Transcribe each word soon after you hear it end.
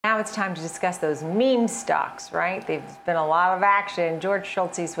now it's time to discuss those meme stocks, right? There's been a lot of action. George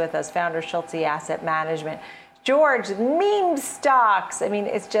Schulte's with us, founder of Schulte Asset Management. George, meme stocks. I mean,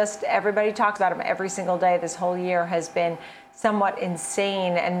 it's just everybody talks about them every single day. This whole year has been somewhat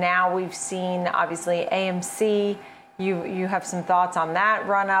insane. And now we've seen, obviously, AMC. You have some thoughts on that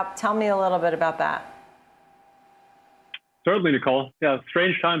run up. Tell me a little bit about that. Certainly, Nicole. Yeah,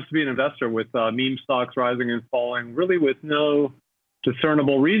 strange times to be an investor with meme stocks rising and falling, really with no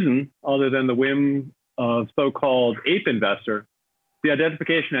discernible reason other than the whim of so-called ape investor. The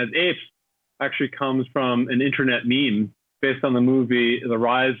identification as apes actually comes from an internet meme based on the movie The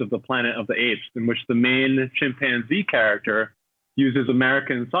Rise of the Planet of the Apes, in which the main chimpanzee character uses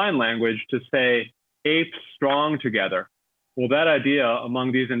American Sign Language to say, apes strong together. Well, that idea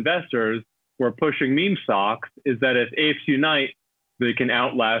among these investors who are pushing meme stocks is that if apes unite, they can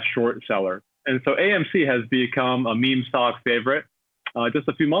outlast short sellers. And so AMC has become a meme stock favorite. Just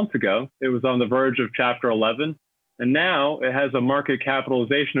a few months ago, it was on the verge of Chapter 11. And now it has a market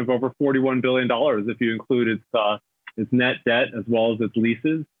capitalization of over $41 billion if you include its net debt as well as its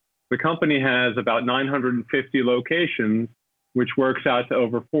leases. The company has about 950 locations, which works out to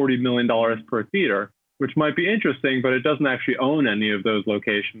over $40 million per theater, which might be interesting, but it doesn't actually own any of those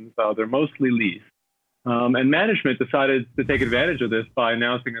locations. They're mostly leased. And management decided to take advantage of this by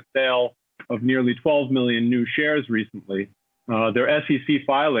announcing a sale of nearly 12 million new shares recently. Their SEC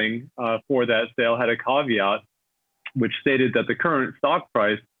filing for that sale had a caveat, which stated that the current stock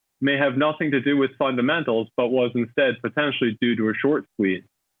price may have nothing to do with fundamentals, but was instead potentially due to a short squeeze.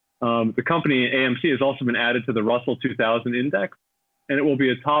 The company, AMC, has also been added to the Russell 2000 index, and it will be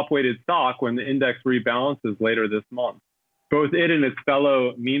a top-weighted stock when the index rebalances later this month. Both it and its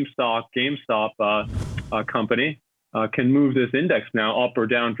fellow meme stock, GameStop company, can move this index now up or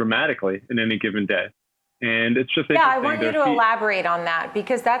down dramatically in any given day. And it's just interesting. Yeah, I want you to elaborate on that,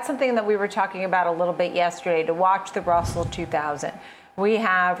 because that's something that we were talking about a little bit yesterday, to watch the Russell 2000. We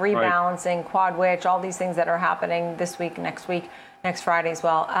have rebalancing, QuadWitch, all these things that are happening this week, next Friday as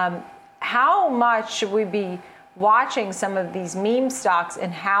well. How much should we be watching some of these meme stocks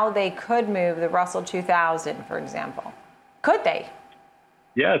and how they could move the Russell 2000, for example? Could they?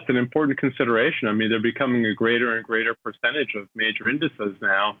 Yeah, it's an important consideration. I mean, they're becoming a greater and greater percentage of major indices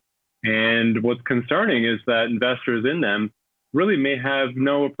now. And what's concerning is that investors in them really may have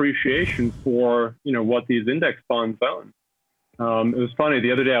no appreciation for, what these index funds own. It was funny,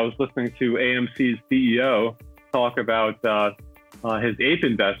 the other day I was listening to AMC's CEO talk about his ape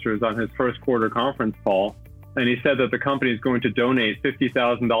investors on his first quarter conference call. And he said that the company is going to donate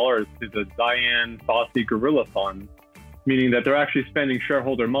 $50,000 to the Dian Fossey Gorilla Fund, meaning that they're actually spending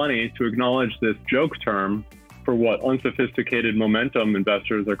shareholder money to acknowledge this joke term for what unsophisticated momentum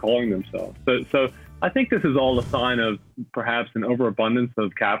investors are calling themselves. So I think this is all a sign of perhaps an overabundance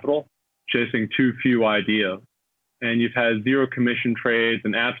of capital chasing too few ideas. And you've had zero commission trades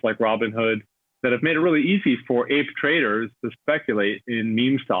and apps like Robinhood that have made it really easy for ape traders to speculate in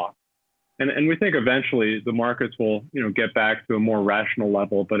meme stocks. And we think eventually the markets will, get back to a more rational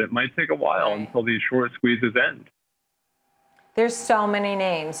level, but it might take a while until these short squeezes end. There's so many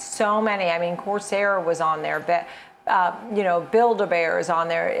names, so many. I mean, Coursera was on there, but, Build-A-Bear is on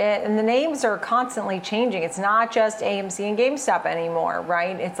there. And the names are constantly changing. It's not just AMC and GameStop anymore,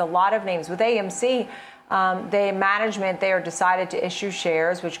 right? It's a lot of names. With AMC, the management there decided to issue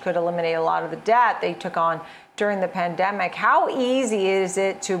shares, which could eliminate a lot of the debt they took on during the pandemic. How easy is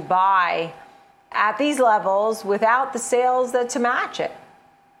it to buy at these levels without the sales to match it?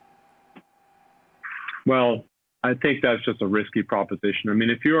 Well, I think that's just a risky proposition. I mean,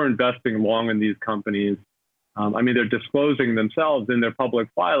 if you're investing long in these companies, they're disclosing themselves in their public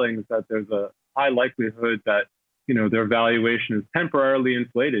filings that there's a high likelihood that, their valuation is temporarily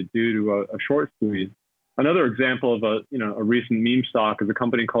inflated due to a short squeeze. Another example of a recent meme stock is a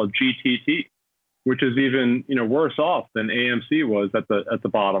company called GTT, which is even, worse off than AMC was at the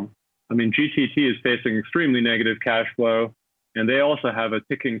bottom. I mean, GTT is facing extremely negative cash flow, and they also have a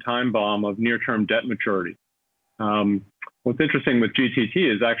ticking time bomb of near-term debt maturity. What's interesting with GTT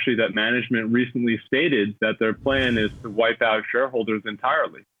is actually that management recently stated that their plan is to wipe out shareholders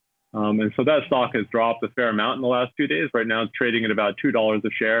entirely. And so that stock has dropped a fair amount in the last few days. Right now, it's trading at about $2 a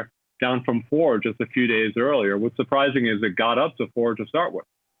share, down from $4 just a few days earlier. What's surprising is it got up to $4 to start with.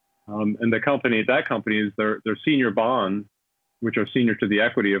 And that company is their senior bonds, which are senior to the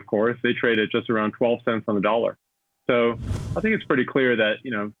equity, of course. They trade at just around 12 cents on the dollar. So I think it's pretty clear that,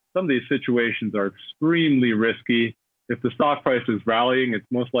 some of these situations are extremely risky. If the stock price is rallying, it's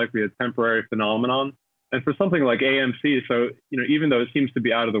most likely a temporary phenomenon. And for something like AMC, so, even though it seems to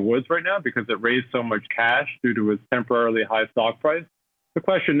be out of the woods right now because it raised so much cash due to its temporarily high stock price, The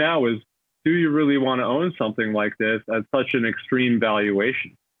question now is, do you really want to own something like this at such an extreme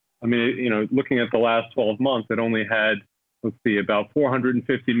valuation? I mean, looking at the last 12 months, it only had, let's see, about $450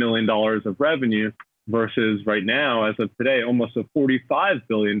 million of revenue versus right now, as of today, almost a $45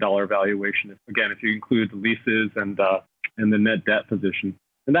 billion valuation. Again, if you include the leases and the net debt position.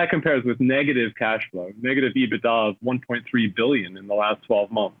 And that compares with negative cash flow, negative EBITDA of $1.3 billion in the last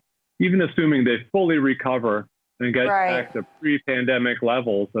 12 months. Even assuming they fully recover and get back to pre-pandemic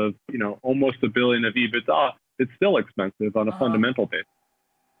levels of, almost $1 billion of EBITDA, it's still expensive on a fundamental basis.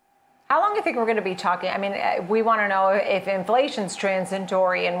 How long do you think we're going to be talking? I mean, we want to know if inflation's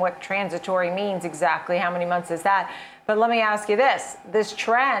transitory and what transitory means exactly. How many months is that? But let me ask you this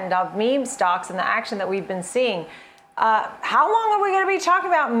trend of meme stocks and the action that we've been seeing, how long are we going to be talking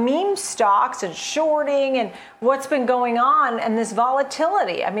about meme stocks and shorting and what's been going on and this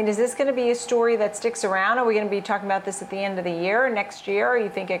volatility? I mean, is this going to be a story that sticks around? Are we going to be talking about this at the end of the year, next year, or you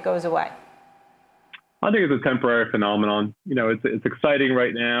think it goes away? I think it's a temporary phenomenon. It's exciting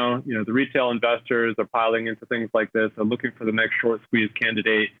right now. The retail investors are piling into things like this. They're looking for the next short squeeze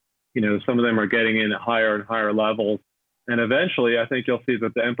candidate. Some of them are getting in at higher and higher levels. And eventually, I think you'll see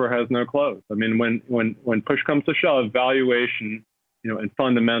that the emperor has no clothes. I mean, when push comes to shove, valuation, and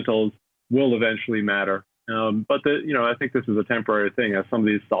fundamentals will eventually matter. But I think this is a temporary thing as some of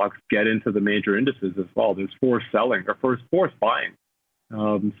these stocks get into the major indices as well. There's forced selling or forced buying.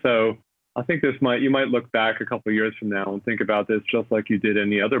 So I think you might look back a couple of years from now and think about this just like you did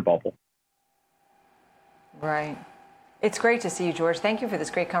any other bubble. Right. It's great to see you, George. Thank you for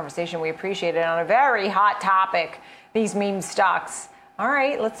this great conversation. We appreciate it on a very hot topic, these meme stocks. All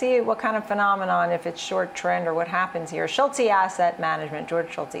right, let's see what kind of phenomenon, if it's short trend or what happens here. Schulte Asset Management,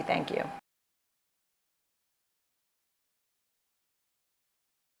 George Schulte, thank you.